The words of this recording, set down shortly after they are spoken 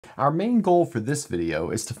Our main goal for this video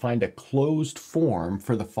is to find a closed form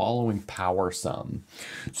for the following power sum.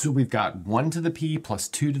 So we've got 1 to the p plus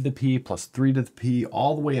 2 to the p plus 3 to the p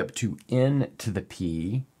all the way up to n to the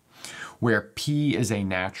p, where p is a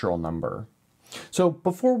natural number. So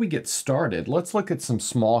before we get started, let's look at some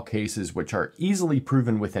small cases which are easily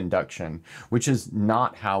proven with induction, which is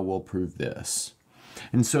not how we'll prove this.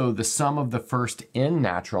 And so the sum of the first n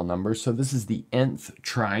natural numbers, so this is the nth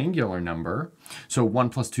triangular number. So 1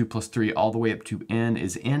 plus 2 plus 3 all the way up to n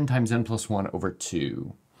is n times n plus 1 over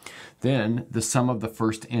 2. Then the sum of the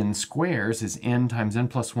first n squares is n times n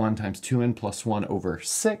plus 1 times 2n plus 1 over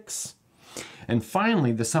 6. And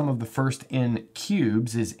finally, the sum of the first n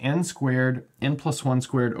cubes is n squared, n plus 1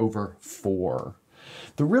 squared over 4.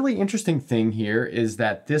 The really interesting thing here is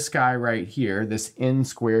that this guy right here, this n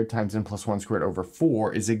squared times n plus 1 squared over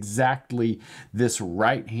 4, is exactly this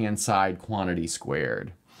right-hand side quantity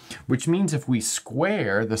squared. Which means if we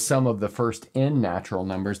square the sum of the first n natural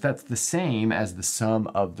numbers, that's the same as the sum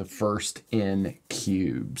of the first n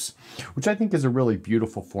cubes, which I think is a really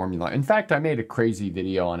beautiful formula. In fact, I made a crazy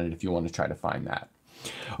video on it if you want to try to find that.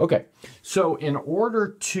 Okay, so in order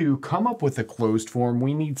to come up with a closed form,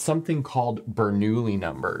 we need something called Bernoulli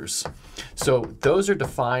numbers. So those are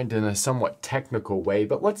defined in a somewhat technical way,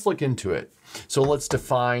 but let's look into it. So let's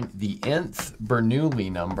define the nth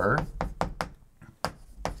Bernoulli number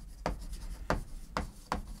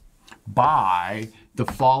by the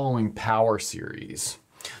following power series.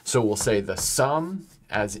 So we'll say the sum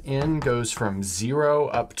as n goes from 0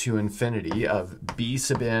 up to infinity of b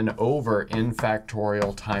sub n over n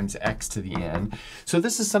factorial times x to the n. So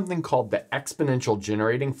this is something called the exponential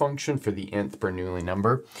generating function for the nth Bernoulli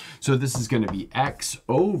number. So this is going to be x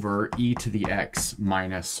over e to the x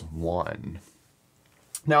minus 1.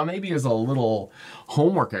 Now maybe as a little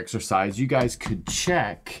homework exercise, you guys could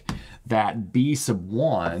check that b sub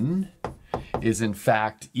 1 is in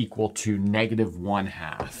fact equal to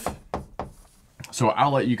 -1/2. So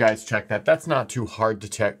I'll let you guys check that. That's not too hard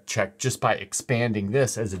to check just by expanding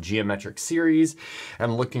this as a geometric series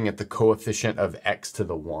and looking at the coefficient of x to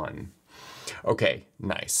the 1. Okay,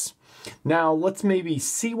 nice. Now let's maybe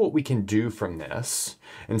see what we can do from this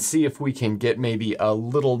and see if we can get maybe a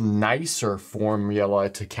little nicer formula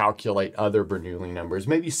to calculate other Bernoulli numbers,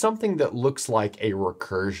 maybe something that looks like a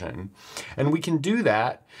recursion. And we can do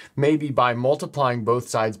that maybe by multiplying both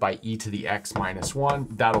sides by e to the x minus 1.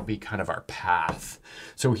 That'll be kind of our path.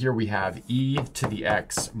 So here we have e to the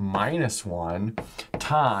x minus 1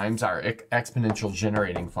 times our exponential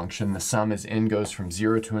generating function. The sum as n goes from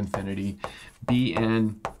 0 to infinity.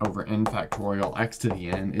 Bn over n factorial x to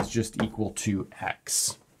the n is just equal to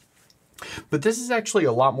x. But this is actually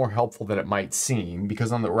a lot more helpful than it might seem,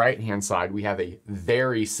 because on the right-hand side we have a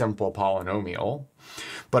very simple polynomial,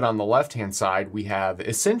 but on the left-hand side we have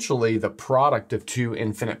essentially the product of two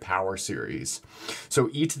infinite power series.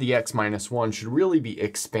 So e to the x minus 1 should really be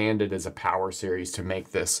expanded as a power series to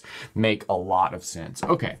make this make a lot of sense.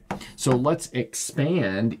 Okay, so let's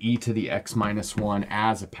expand e to the x minus 1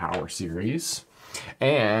 as a power series.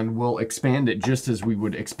 And we'll expand it just as we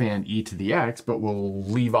would expand e to the x, but we'll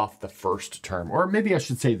leave off the first term, or maybe I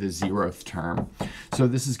should say the 0th term. So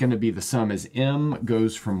this is going to be the sum as m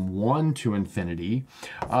goes from 1 to infinity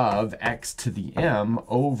of x to the m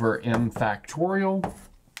over m factorial.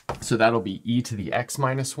 So that'll be e to the x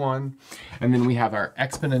minus 1. And then we have our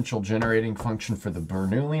exponential generating function for the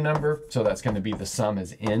Bernoulli number. So that's going to be the sum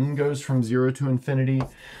as n goes from 0 to infinity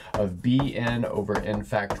of bn over n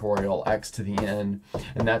factorial x to the n.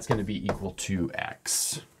 And that's going to be equal to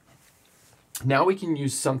x. Now we can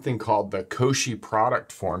use something called the Cauchy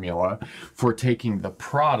product formula for taking the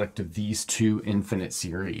product of these two infinite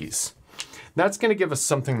series. That's going to give us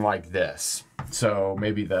something like this. So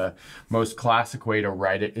maybe the most classic way to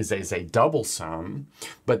write it is as a double sum,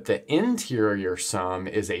 but the interior sum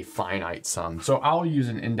is a finite sum. So I'll use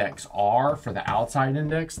an index r for the outside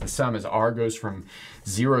index. The sum as r goes from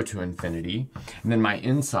 0 to infinity. And then my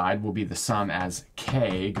inside will be the sum as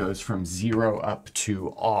k goes from 0 up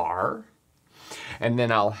to r. And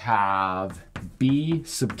then I'll have b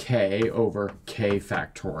sub k over k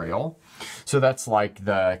factorial. So that's like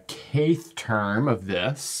the kth term of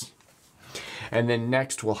this. And then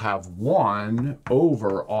next we'll have 1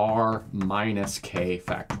 over r minus k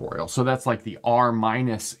factorial. So that's like the r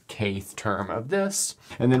minus kth term of this.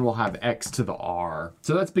 And then we'll have x to the r.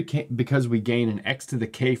 So that's because we gain an x to the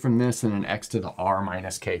k from this and an x to the r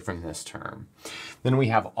minus k from this term. Then we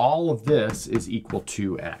have all of this is equal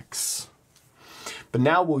to x. But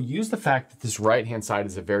now we'll use the fact that this right-hand side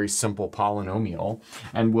is a very simple polynomial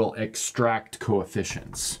and we'll extract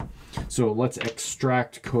coefficients. So let's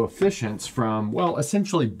extract coefficients from, well,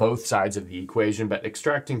 essentially both sides of the equation, but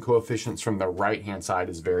extracting coefficients from the right-hand side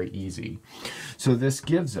is very easy. So this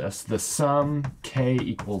gives us the sum k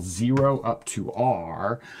equals 0 up to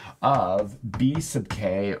r of b sub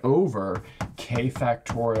k over k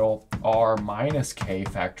factorial r minus k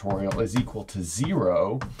factorial is equal to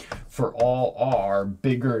 0 for all r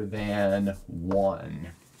bigger than 1.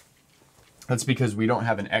 That's because we don't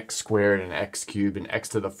have an x squared and x cubed and x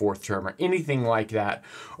to the 4th term or anything like that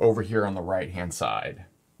over here on the right-hand side.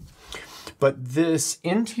 But this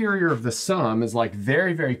interior of the sum is like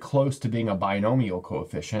very, very close to being a binomial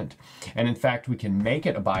coefficient. And in fact, we can make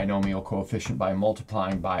it a binomial coefficient by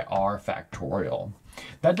multiplying by r factorial.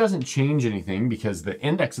 That doesn't change anything because the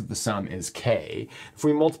index of the sum is k. If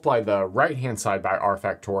we multiply the right-hand side by r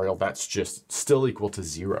factorial, that's just still equal to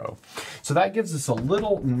 0. So that gives us a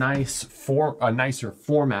little nicer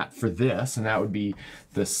format for this, and that would be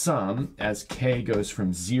the sum as k goes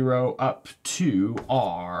from 0 up to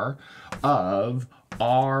r of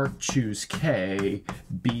r choose k,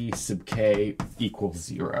 b sub k equals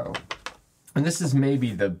 0. And this is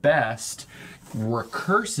maybe the best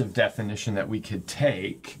recursive definition that we could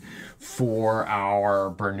take for our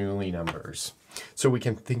Bernoulli numbers. So we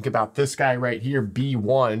can think about this guy right here,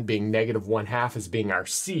 b1 being -1/2 as being our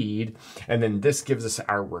seed, and then this gives us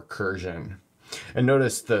our recursion. And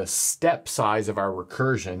notice the step size of our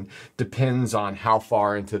recursion depends on how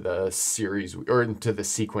far into the series or into the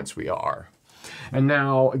sequence we are. And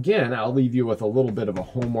now, again, I'll leave you with a little bit of a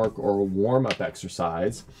homework or a warm-up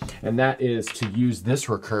exercise, and that is to use this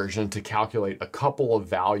recursion to calculate a couple of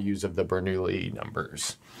values of the Bernoulli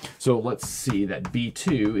numbers. So let's see that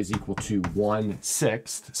b2 is equal to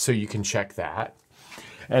 1/6, so you can check that.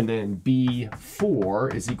 And then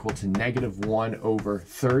b4 is equal to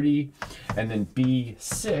 -1/30, and then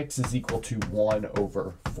b6 is equal to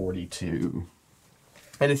 1/42.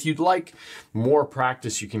 And if you'd like more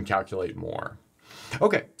practice, you can calculate more.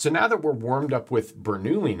 Okay, so now that we're warmed up with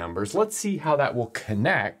Bernoulli numbers, let's see how that will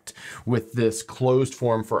connect with this closed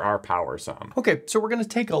form for our power sum. Okay, so we're going to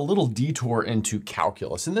take a little detour into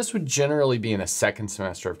calculus, and this would generally be in a second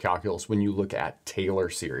semester of calculus when you look at Taylor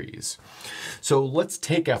series. So let's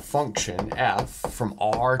take a function f from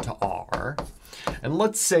r to r, and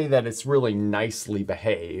let's say that it's really nicely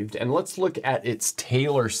behaved, and let's look at its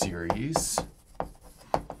Taylor series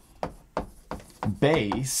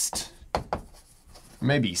based,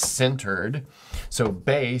 maybe centered, so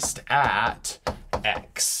based at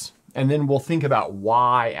x. And then we'll think about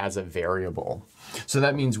y as a variable. So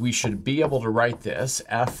that means we should be able to write this,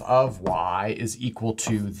 f of y is equal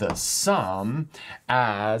to the sum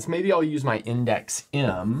as, maybe I'll use my index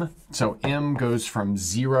m, so m goes from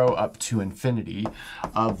 0 up to infinity,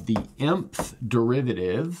 of the mth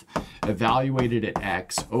derivative evaluated at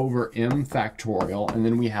x over m factorial, and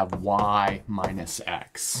then we have y minus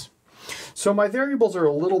x. So my variables are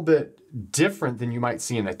a little bit different than you might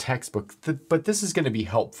see in a textbook, but this is going to be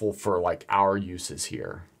helpful for like our uses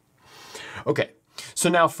here. Okay, so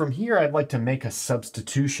now from here I'd like to make a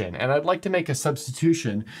substitution, and I'd like to make a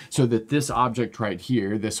substitution so that this object right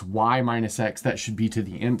here, this y minus x, that should be to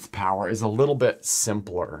the nth power, is a little bit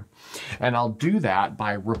simpler. And I'll do that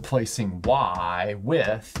by replacing y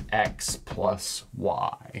with x plus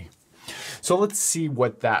y. So let's see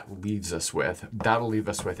what that leaves us with. That'll leave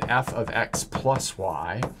us with f of x plus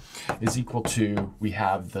y is equal to, we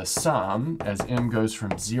have the sum as m goes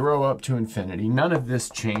from 0 up to infinity. None of this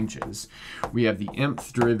changes. We have the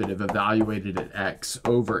mth derivative evaluated at x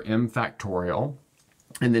over m factorial.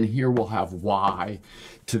 And then here we'll have y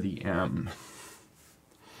to the m.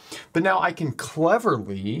 But now I can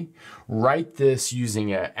cleverly write this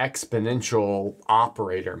using an exponential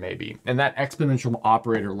operator maybe. And that exponential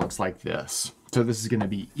operator looks like this. So this is going to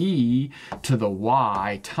be e to the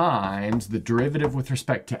y times the derivative with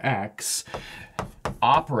respect to x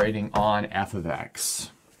operating on f of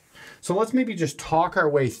x. So let's maybe just talk our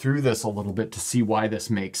way through this a little bit to see why this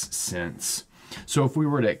makes sense. So if we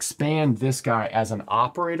were to expand this guy as an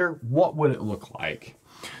operator, what would it look like?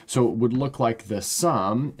 So it would look like the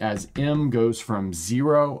sum as m goes from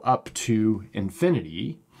 0 up to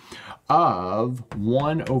infinity of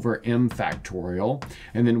 1 over m factorial,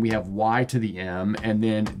 and then we have y to the m, and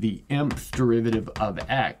then the mth derivative of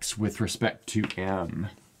x with respect to m.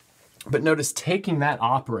 But notice taking that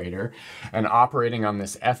operator and operating on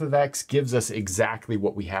this f of x gives us exactly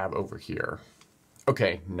what we have over here.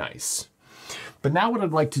 Okay, nice. But now what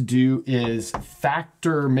I'd like to do is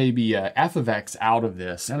factor maybe f of x out of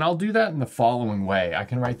this. And I'll do that in the following way. I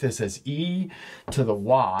can write this as e to the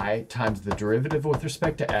y times the derivative with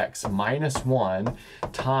respect to x minus 1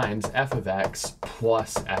 times f of x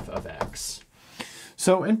plus f of x.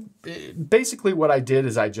 So basically what I did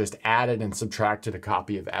is I just added and subtracted a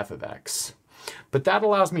copy of f of x. But that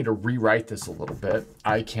allows me to rewrite this a little bit.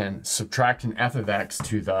 I can subtract an f of x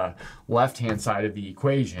to the left-hand side of the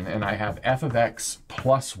equation, and I have f of x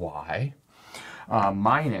plus y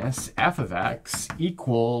minus f of x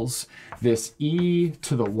equals this e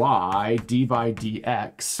to the y d by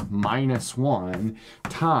dx minus 1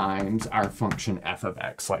 times our function f of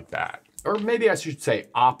x, like that. Or maybe I should say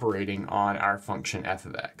operating on our function f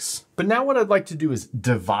of x. But now what I'd like to do is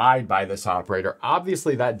divide by this operator.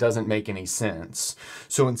 Obviously that doesn't make any sense.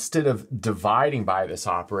 So instead of dividing by this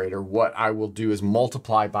operator, what I will do is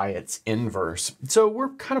multiply by its inverse. So we're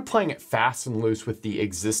kind of playing it fast and loose with the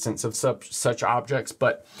existence of such objects,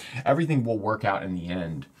 but everything will work out in the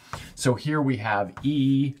end. So here we have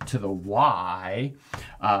e to the y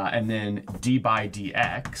and then d by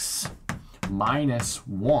dx minus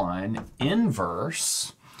 1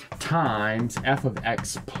 inverse times f of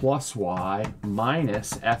x plus y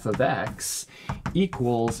minus f of x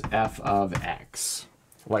equals f of x,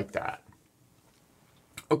 like that.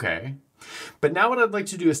 Okay, but now what I'd like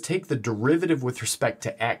to do is take the derivative with respect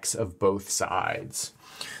to x of both sides.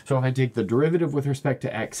 So if I take the derivative with respect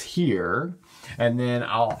to x here, and then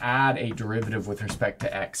I'll add a derivative with respect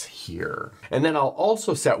to x here. And then I'll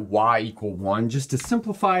also set y equal 1 just to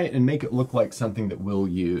simplify it and make it look like something that we'll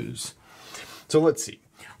use. So let's see.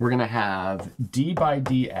 We're going to have d by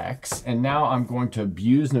dx, and now I'm going to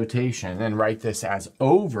abuse notation and write this as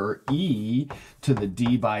over e to the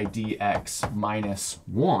d by dx minus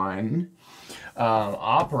 1,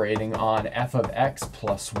 operating on f of x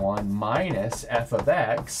plus 1 minus f of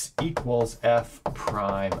x equals f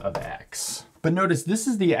prime of x. But notice this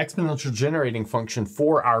is the exponential generating function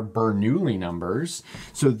for our Bernoulli numbers.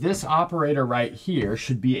 So this operator right here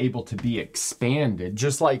should be able to be expanded,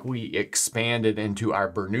 just like we expanded into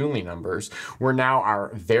our Bernoulli numbers, where now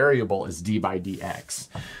our variable is d by dx.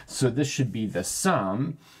 So this should be the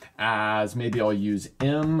sum, as maybe I'll use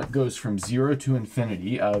m goes from 0 to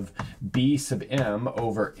infinity of b sub m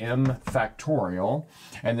over m factorial.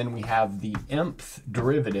 And then we have the mth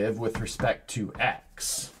derivative with respect to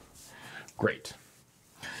x. Great.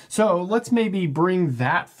 So let's maybe bring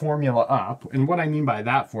that formula up. And what I mean by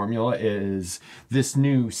that formula is this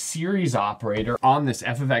new series operator on this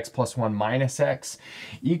f of x plus 1 minus x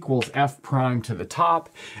equals f prime to the top,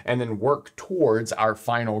 and then work towards our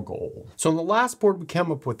final goal. So on the last board, we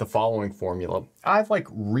came up with the following formula. I've like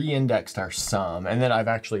re-indexed our sum, and then I've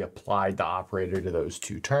actually applied the operator to those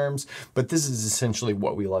two terms, but this is essentially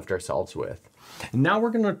what we left ourselves with. And now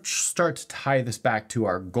we're going to start to tie this back to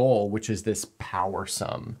our goal, which is this power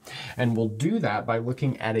sum. And we'll do that by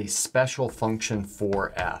looking at a special function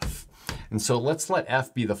for f. And so let's let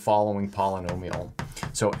f be the following polynomial.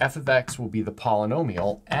 So f of x will be the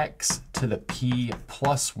polynomial x to the p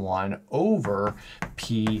plus 1 over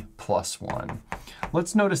p plus 1.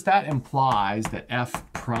 Let's notice that implies that f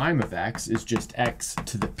prime of x is just x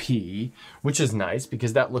to the p, which is nice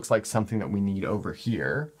because that looks like something that we need over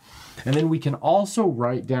here. And then we can also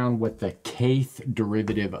write down what the kth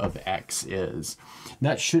derivative of x is.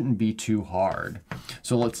 That shouldn't be too hard.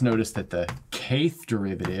 So let's notice that the kth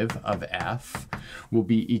derivative of f will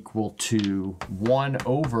be equal to 1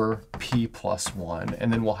 over p plus 1.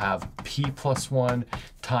 And then we'll have p plus 1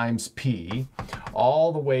 times p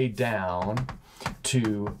all the way down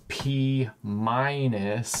to p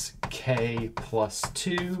minus k plus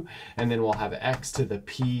 2, and then we'll have x to the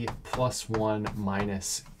p plus 1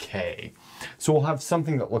 minus k. So we'll have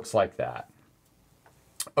something that looks like that.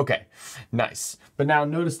 Okay, nice. But now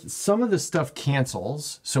notice that some of this stuff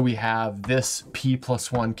cancels. So we have this p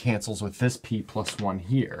plus 1 cancels with this p plus 1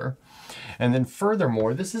 here. And then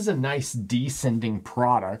furthermore, this is a nice descending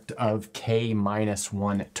product of k minus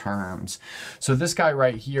 1 terms. So this guy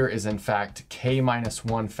right here is in fact k minus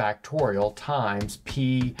 1 factorial times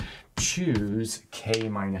p choose k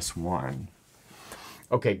minus 1.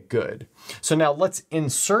 Okay, good. So now let's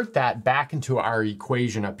insert that back into our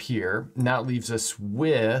equation up here. And that leaves us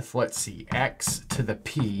with, let's see, x to the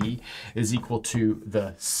p is equal to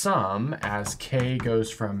the sum as k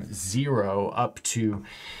goes from 0 up to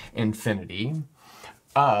infinity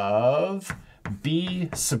of b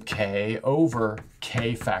sub k over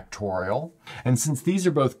k factorial. And since these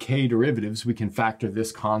are both k derivatives, we can factor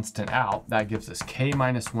this constant out. That gives us k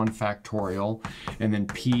minus 1 factorial, and then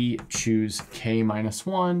p choose k minus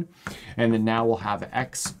 1. And then now we'll have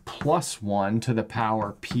x plus 1 to the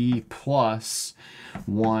power p plus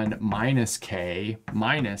 1 minus k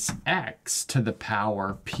minus x to the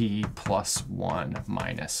power p plus 1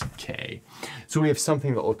 minus k. So we have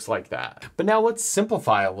something that looks like that. But now let's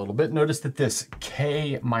simplify a little bit. Notice that this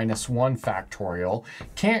k minus 1 factorial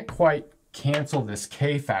can't quite cancel this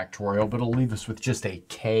k factorial, but it'll leave us with just a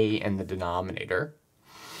k in the denominator.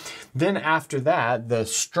 Then after that, the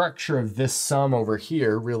structure of this sum over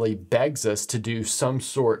here really begs us to do some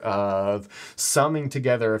sort of summing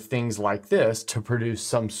together of things like this to produce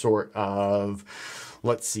some sort of,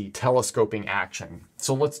 let's see, telescoping action.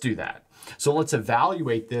 So let's do that. So let's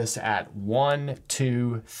evaluate this at 1,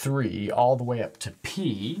 2, 3, all the way up to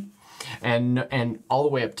p, and all the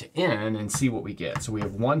way up to n, and see what we get. So we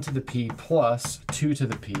have 1 to the p plus 2 to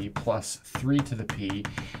the p plus 3 to the p,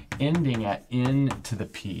 ending at n to the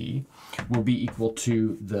p, will be equal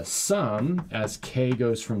to the sum, as k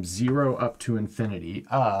goes from 0 up to infinity,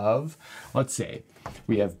 of, let's say,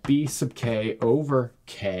 we have b sub k over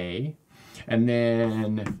k, and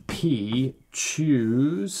then p,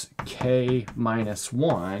 choose k minus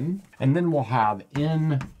 1, and then we'll have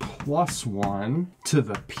n plus 1 to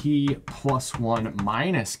the p plus 1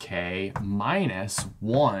 minus k minus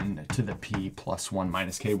 1 to the p plus 1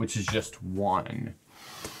 minus k, which is just 1.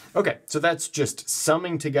 Okay, so that's just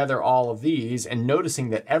summing together all of these and noticing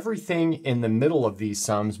that everything in the middle of these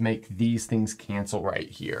sums make these things cancel right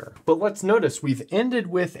here. But let's notice we've ended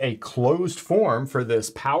with a closed form for this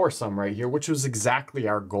power sum right here, which was exactly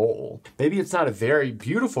our goal. Maybe it's not a very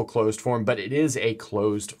beautiful closed form, but it is a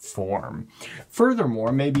closed form.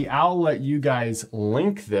 Furthermore, maybe I'll let you guys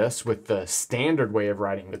link this with the standard way of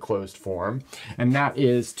writing the closed form, and that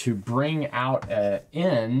is to bring out a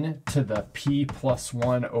n to the p plus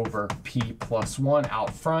 1 over p plus 1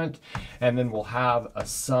 out front, and then we'll have a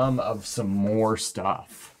sum of some more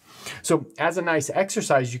stuff. So as a nice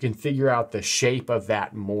exercise, you can figure out the shape of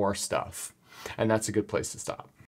that more stuff, and that's a good place to stop.